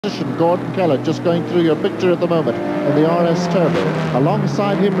position. Gordon Kellett just going through your picture at the moment in the RS Turbo.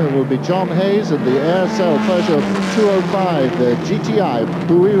 Alongside him will be John Hayes in the Eircell Peugeot 205, the GTI,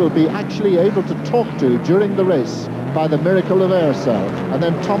 who we will be actually able to talk to during the race by the miracle of Eircell. And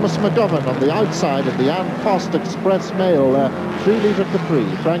then Thomas McGovern on the outside of the Anne Post Express Mail 3-litre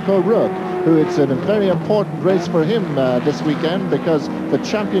Capri. Frank O'Rourke, who it's a very important race for him this weekend because the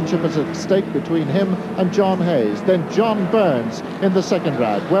championship is at stake between him and John Hayes. Then John Burns in the second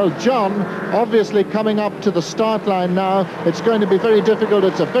round. Well, John obviously coming up to the start line now. It's going to be very difficult.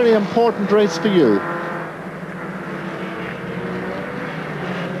 It's a very important race for you.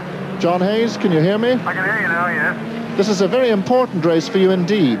 John Hayes, can you hear me? I can hear you now, yes. This is a very important race for you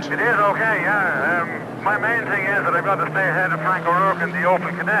indeed. It is, okay, yeah. My main thing is that I've got to stay ahead of Frank O'Rourke in the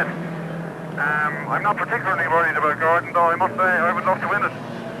Open Cadet. I'm not particularly worried about Gordon, though I must say I would love to win it.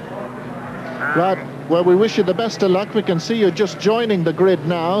 Right. Well, we wish you the best of luck. We can see you just joining the grid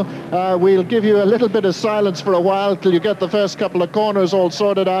now. We'll give you a little bit of silence for a while till you get the first couple of corners all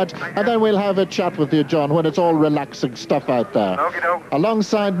sorted out, and then we'll have a chat with you, John, when it's all relaxing stuff out there. Okey-doke.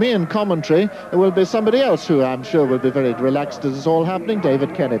 Alongside me in commentary, there will be somebody else who I'm sure will be very relaxed as it's all happening,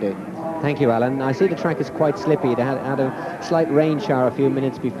 David Kennedy. Thank you, Alan. I see the track is quite slippy. They had a slight rain shower a few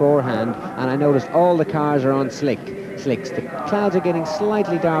minutes beforehand, and I noticed all the cars are on slicks. The clouds are getting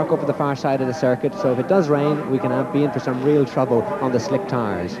slightly dark over the far side of the circuit, so if it does rain, we can be in for some real trouble on the slick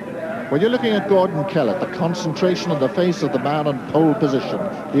tyres. Well, you're looking at Gordon Kellett, the concentration on the face of the man on pole position.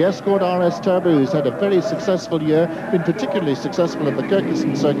 The Escort RS Turbo, who's had a very successful year, been particularly successful at the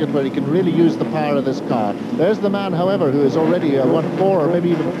Kirkiston circuit, where he can really use the power of this car. There's the man, however, who has already won 4 or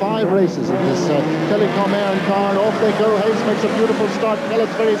maybe even 5 races in this Telecom Air car. Off they go. Hayes makes a beautiful start.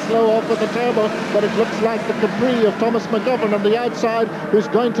 Kellett's very slow off with the turbo, but it looks like the Capri of Thomas McGovern on the outside, who's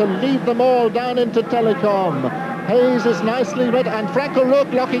going to lead them all down into Telecom. Hayes is nicely read, and Frank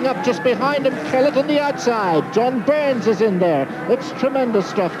O'Rourke locking up just behind him. Kellett on the outside. John Burns is in there. It's tremendous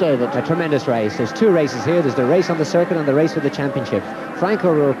stuff, David. A tremendous race. There's 2 races here. There's the race on the circuit and the race for the championship. Frank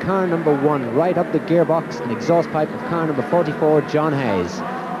O'Rourke, car number 1, right up the gearbox and exhaust pipe of car number 44, John Hayes.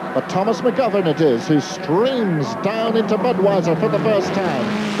 But Thomas McGovern it is who streams down into Budweiser for the first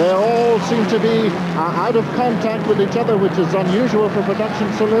time. They all seem to be out of contact with each other, which is unusual for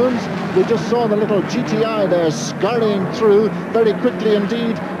production saloons. We just saw the little GTI there scurrying through very quickly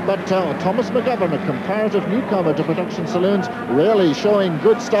indeed. But Thomas McGovern, a comparative newcomer to production saloons, really showing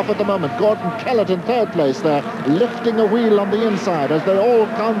good stuff at the moment. Gordon Kellett in 3rd place there, lifting a wheel on the inside as they all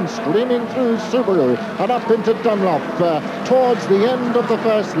come streaming through Subaru and up into Dunlop towards the end of the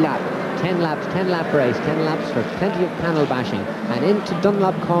first lap. 10 lap race, 10 laps for plenty of panel bashing, and into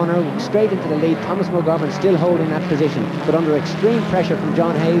Dunlop corner, straight into the lead. Thomas McGovern still holding that position, but under extreme pressure from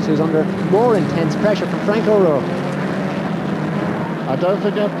John Hayes, who's under more intense pressure from Frank O'Rourke. Don't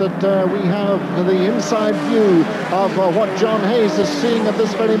forget that we have the inside view of what John Hayes is seeing at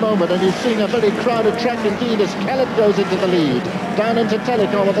this very moment, and he's seeing a very crowded track indeed as Kellett goes into the lead. Down into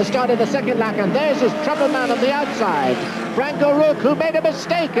Telecom at the start of the second lap, and there's his trouble man on the outside. Frank O'Rourke, who made a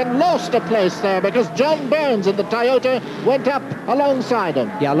mistake and lost a place there because John Burns in the Toyota went up alongside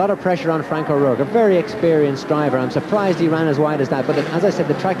him. Yeah, a lot of pressure on Frank O'Rourke, a very experienced driver. I'm surprised he ran as wide as that, but as I said,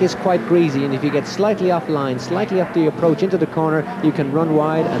 the track is quite greasy, and if you get slightly offline, slightly off the approach into the corner, you can run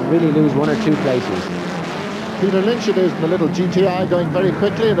wide and really lose 1 or 2 places. Peter Lynch it is in the little GTI going very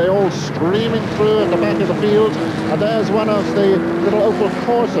quickly. They're all streaming through at the back of the field. And there's one of the little Opel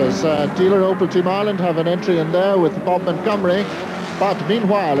Corsas. Dealer Opel Team Ireland have an entry in there with Bob Montgomery. But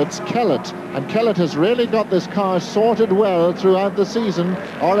meanwhile, it's Kellett. And Kellett has really got this car sorted well throughout the season.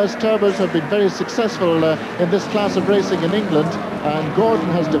 RS Turbos have been very successful in this class of racing in England. And Gordon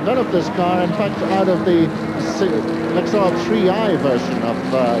has developed this car, in fact, out of the Lexar 3i version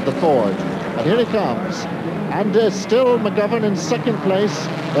of the Ford. And here he comes. And still McGovern in 2nd place.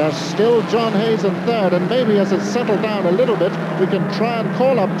 There's still John Hayes in 3rd. And maybe as it's settled down a little bit, we can try and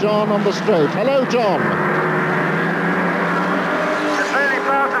call up John on the straight. Hello, John. It's really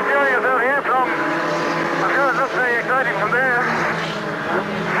fast and furious out here from... I'm sure it looks very exciting from there.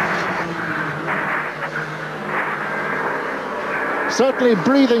 Certainly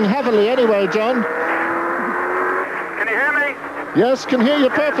breathing heavily anyway, John. Can you hear me? Yes, can hear you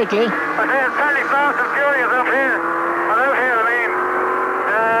perfectly. I say it's fairly fast and furious up here. And out here, I mean.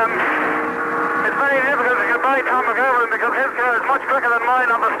 It's very difficult to get by Tom McGovern because his car is much quicker than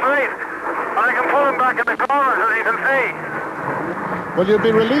mine on the straight. And I can pull him back in the corners, as you can see. Well, you'll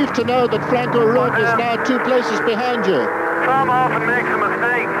be relieved to know that Frank O'Rourke is now 2 places behind you. Tom often makes a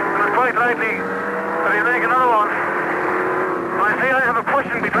mistake, and it's quite likely that he'll make another one. And I see I have a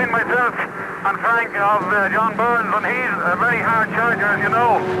cushion between myself on Frank of John Burns, and he's a very hard charger, as you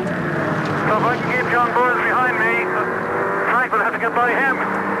know. So if I can keep John Burns behind me, Frank will have to get by him.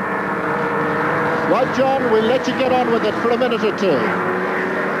 Right, John, we'll let you get on with it for a minute or two.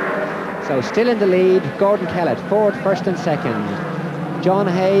 So still in the lead, Gordon Kellett, fourth, first and second. John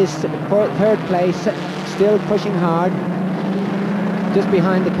Hayes, third place, still pushing hard. Just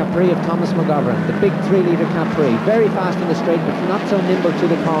behind the Capri of Thomas McGovern, the big 3-litre Capri. Very fast in the straight, but not so nimble to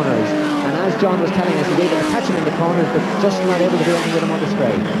the corners. And as John was telling us, he's able to catch him in the corners, but just not able to do anything with him on the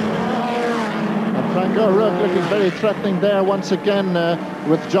straight. Frank O'Rourke looking very threatening there once again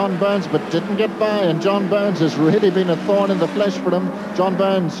with John Burns, but didn't get by, and John Burns has really been a thorn in the flesh for him. John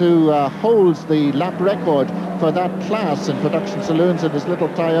Burns, who holds the lap record for that class in production saloons in his little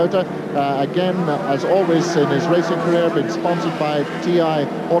Toyota, again, as always in his racing career, been sponsored by TI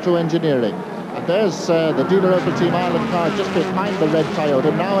Auto Engineering. And there's the dealer Opel Team Ireland car just behind the red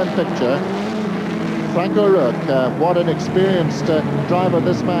Toyota, now in picture. Frank O'Rourke, what an experienced driver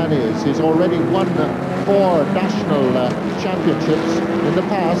this man is. He's already won 4 national championships in the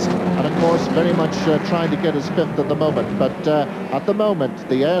past, and of course very much trying to get his 5th at the moment. But at the moment,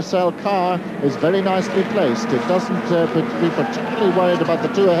 the Eircell car is very nicely placed. It doesn't be particularly worried about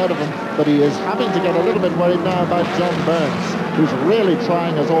the 2 ahead of him, but he is having to get a little bit worried now about John Burns, who's really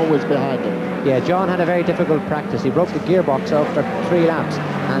trying as always behind him. Yeah, John had a very difficult practice. He broke the gearbox after 3 laps,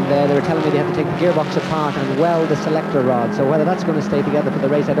 and they were telling me they had to take the gearbox apart and weld the selector rod. So whether that's going to stay together for the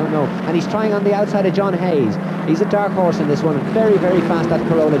race, I don't know. And he's trying on the outside of John Hayes. He's a dark horse in this one. Very, very fast, that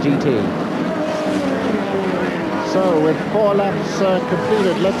Corolla GT. So with 4 laps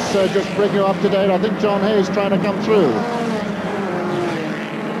completed, let's just bring you up to date. I think John Hayes trying to come through.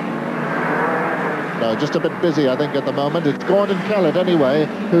 No, just a bit busy, I think, at the moment. It's Gordon Kellett, anyway,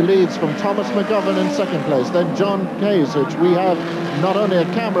 who leads from Thomas McGovern in 2nd place. Then John Hayes, which we have not only a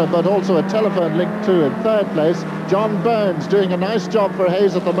camera, but also a telephone link to in 3rd place. John Burns doing a nice job for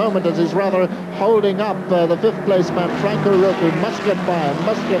Hayes at the moment, as he's rather holding up the 5th place man, Frank O'Rourke, who must get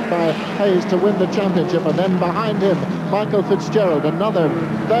by Hayes to win the championship. And then behind him, Michael Fitzgerald, another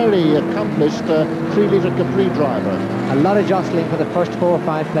very accomplished 3-litre Capri driver. A lot of jostling for the first 4 or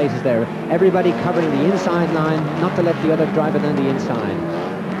 5 places there. Everybody covering the inside line, not to let the other driver down the inside.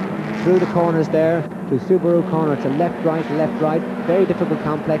 Through the corners there, to Subaru corner, it's a left, right, very difficult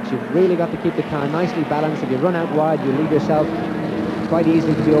complex. You've really got to keep the car nicely balanced. If you run out wide, you leave yourself quite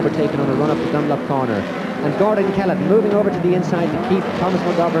easily to be overtaken on a run up the Dunlop corner. And Gordon Kellett moving over to the inside to keep Thomas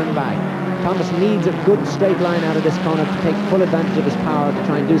McGovern back. Thomas needs a good straight line out of this corner to take full advantage of his power to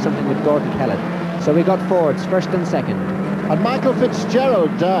try and do something with Gordon Kellett. So we got Fords, 1st and 2nd. And Michael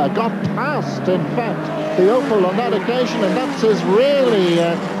Fitzgerald got past, in fact, the Opel on that occasion, and that's really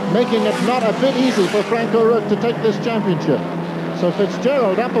making it not a bit easy for Frank O'Rourke to take this championship. So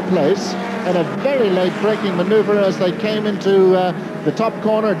Fitzgerald up a place in a very late braking manoeuvre as they came into the top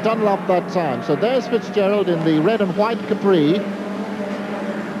corner, Dunlop that time. So there's Fitzgerald in the red and white Capri.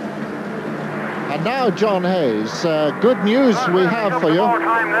 And now John Hayes. Good news we have for you. More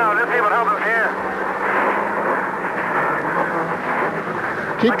time now. Let's see what happens here.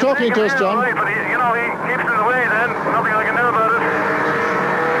 Keep talking to us, John. Right, but he keeps in the way then. Nothing I can do about it.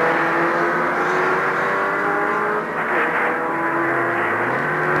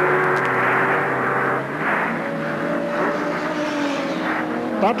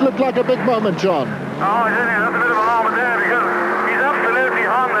 That looked like a big moment, John. Oh, I tell you, that's a bit of a moment there, because he's absolutely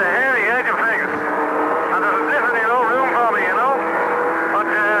on the hairy edge of things. And there's definitely no room for me, you know. But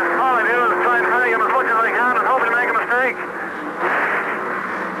all I do is try and hurry him as much as I can and hope he'll make a mistake.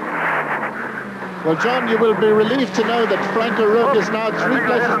 Well, John, you will be relieved to know that Frank O'Rourke is now 3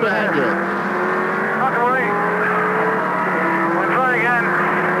 places behind you. Not to worry. We'll try again.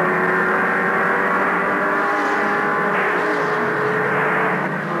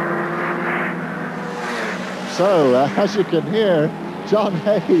 So, as you can hear, John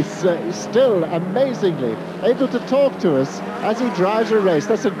Hayes is still amazingly able to talk to us as he drives a race.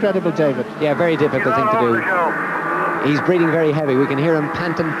 That's incredible, David. Yeah, very difficult thing to do. He's breathing very heavy. We can hear him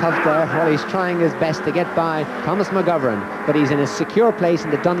pant and puff there while he's trying his best to get by Thomas McGovern. But he's in a secure place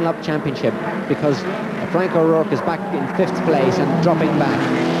in the Dunlop Championship because Frank O'Rourke is back in 5th place and dropping back.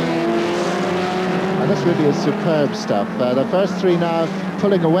 And this really is superb stuff. The first 3 now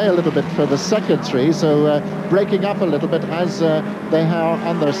pulling away a little bit for the second three, so breaking up a little bit as they are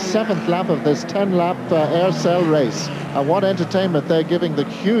on their 7th lap of this 10-lap Eircell race. And what entertainment they're giving the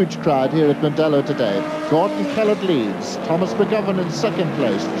huge crowd here at Glendellow today. Gordon Kellett leads, Thomas McGovern in 2nd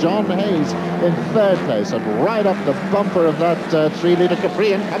place, John Hayes in 3rd place, and right up the bumper of that 3-litre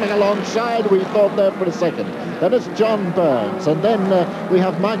Capri, and coming alongside, we thought there for a second. Then it's John Burns, and then we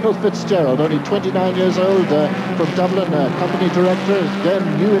have Michael Fitzgerald, only 29 years old, from Dublin, company director, again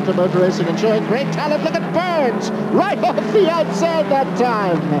new into motor racing and showing great talent. Look at Burns, right off the outside that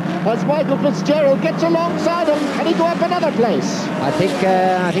time, as Michael Fitzgerald gets alongside him. Can he go up another place? I think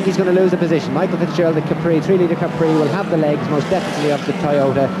he's going to lose the position. Michael Fitzgerald, the Capri, 3-litre Capri, will have the legs most definitely of the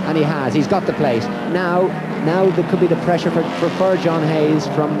Toyota, and he's got the place. Now there could be the pressure for John Hayes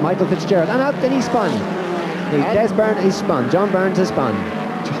from Michael Fitzgerald, and out then he spun. He's spun. John Burns has spun.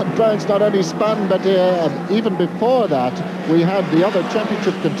 John Burns not only spun, but even before that, we had the other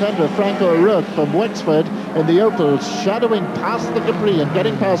championship contender, Frank O'Rourke from Wexford, in the Opel, shadowing past the Capri and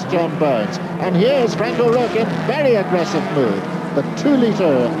getting past John Burns. And here's Frank O'Rourke in very aggressive move. The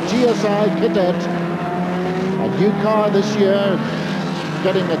 2-litre GSI Cadet, a new car this year,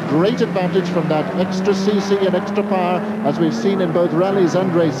 getting a great advantage from that extra CC and extra power, as we've seen in both rallies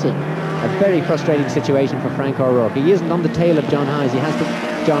and racing. A very frustrating situation for Frank O'Rourke. He isn't on the tail of John Hayes. He has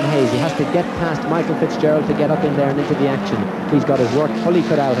to get past Michael Fitzgerald to get up in there and into the action. He's got his work fully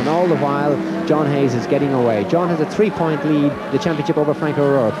cut out, and all the while John Hayes is getting away. John has a 3-point lead, the championship over Frank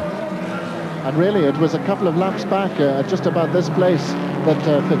O'Rourke. And really, it was a couple of laps back at just about this place that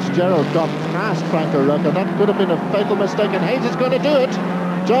Fitzgerald got past Frank O'Rourke, and that could have been a fatal mistake, and Hayes is going to do it.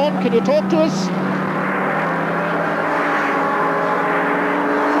 John, can you talk to us?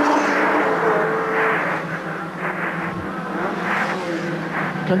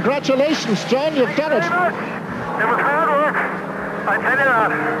 Congratulations, John, you've done it. It was hard work, I tell you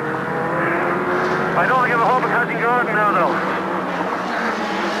that. I don't give a hope of catching Gordon now, though.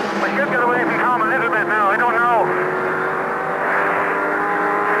 I should get away from Tom a little bit now, I don't know.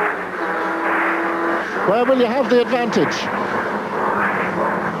 Where will you have the advantage?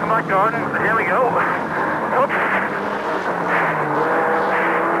 Come on, Gordon, here we go. Oops.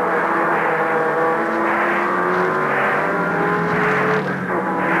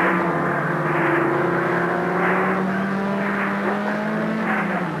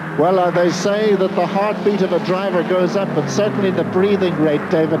 Well, they say that the heartbeat of a driver goes up, and certainly the breathing rate,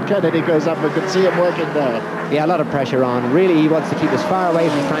 David Kennedy, goes up. We can see him working there. Yeah, a lot of pressure on. Really, he wants to keep as far away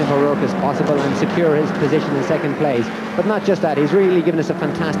from Frank O'Rourke as possible and secure his position in 2nd place. But not just that, he's really given us a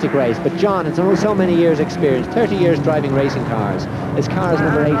fantastic race. But John has so many years experience, 30 years driving racing cars. His car is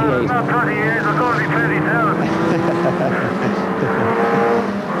number 88. Not 30 years, it's only 27.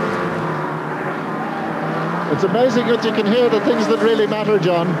 It's amazing that you can hear the things that really matter,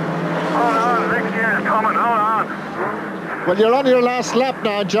 John. Hold on, next year is coming, hold on. Well, you're on your last lap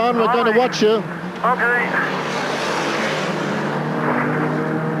now, John. We're going to watch you. Okay.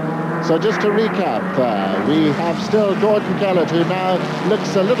 So just to recap, we have still Gordon Kellett, who now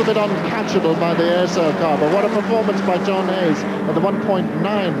looks a little bit uncatchable by the Eircell car, but what a performance by John Hayes in the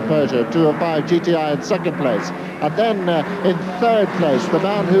 1.9 Peugeot 205 GTI in 2nd place. And then in 3rd place, the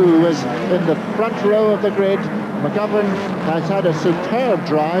man who was in the front row of the grid, McGovern, has had a superb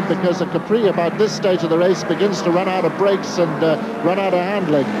drive, because a Capri about this stage of the race begins to run out of brakes and run out of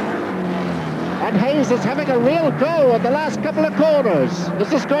handling. And Hayes is having a real go at the last couple of corners.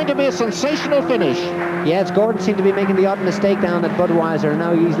 This is going to be a sensational finish. Yes, Gordon seemed to be making the odd mistake down at Budweiser, and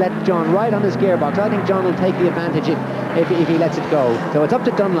now he's let John right on his gearbox. I think John will take the advantage if he lets it go. So it's up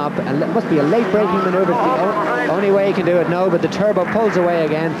to Dunlop, and it must be a late braking manoeuvre. The only way he can do it, no, but the turbo pulls away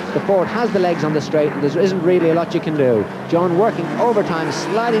again. The Ford has the legs on the straight, and there isn't really a lot you can do. John working overtime,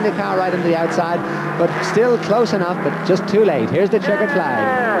 sliding the car right into the outside, but still close enough, but just too late. Here's the checkered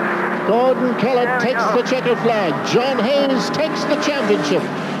flag. Gordon Kellett takes the checkered flag. John Hayes takes the championship.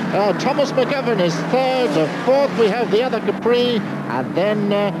 Thomas McGovern is 3rd. 4th we have the other Capri, and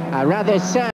then a rather sad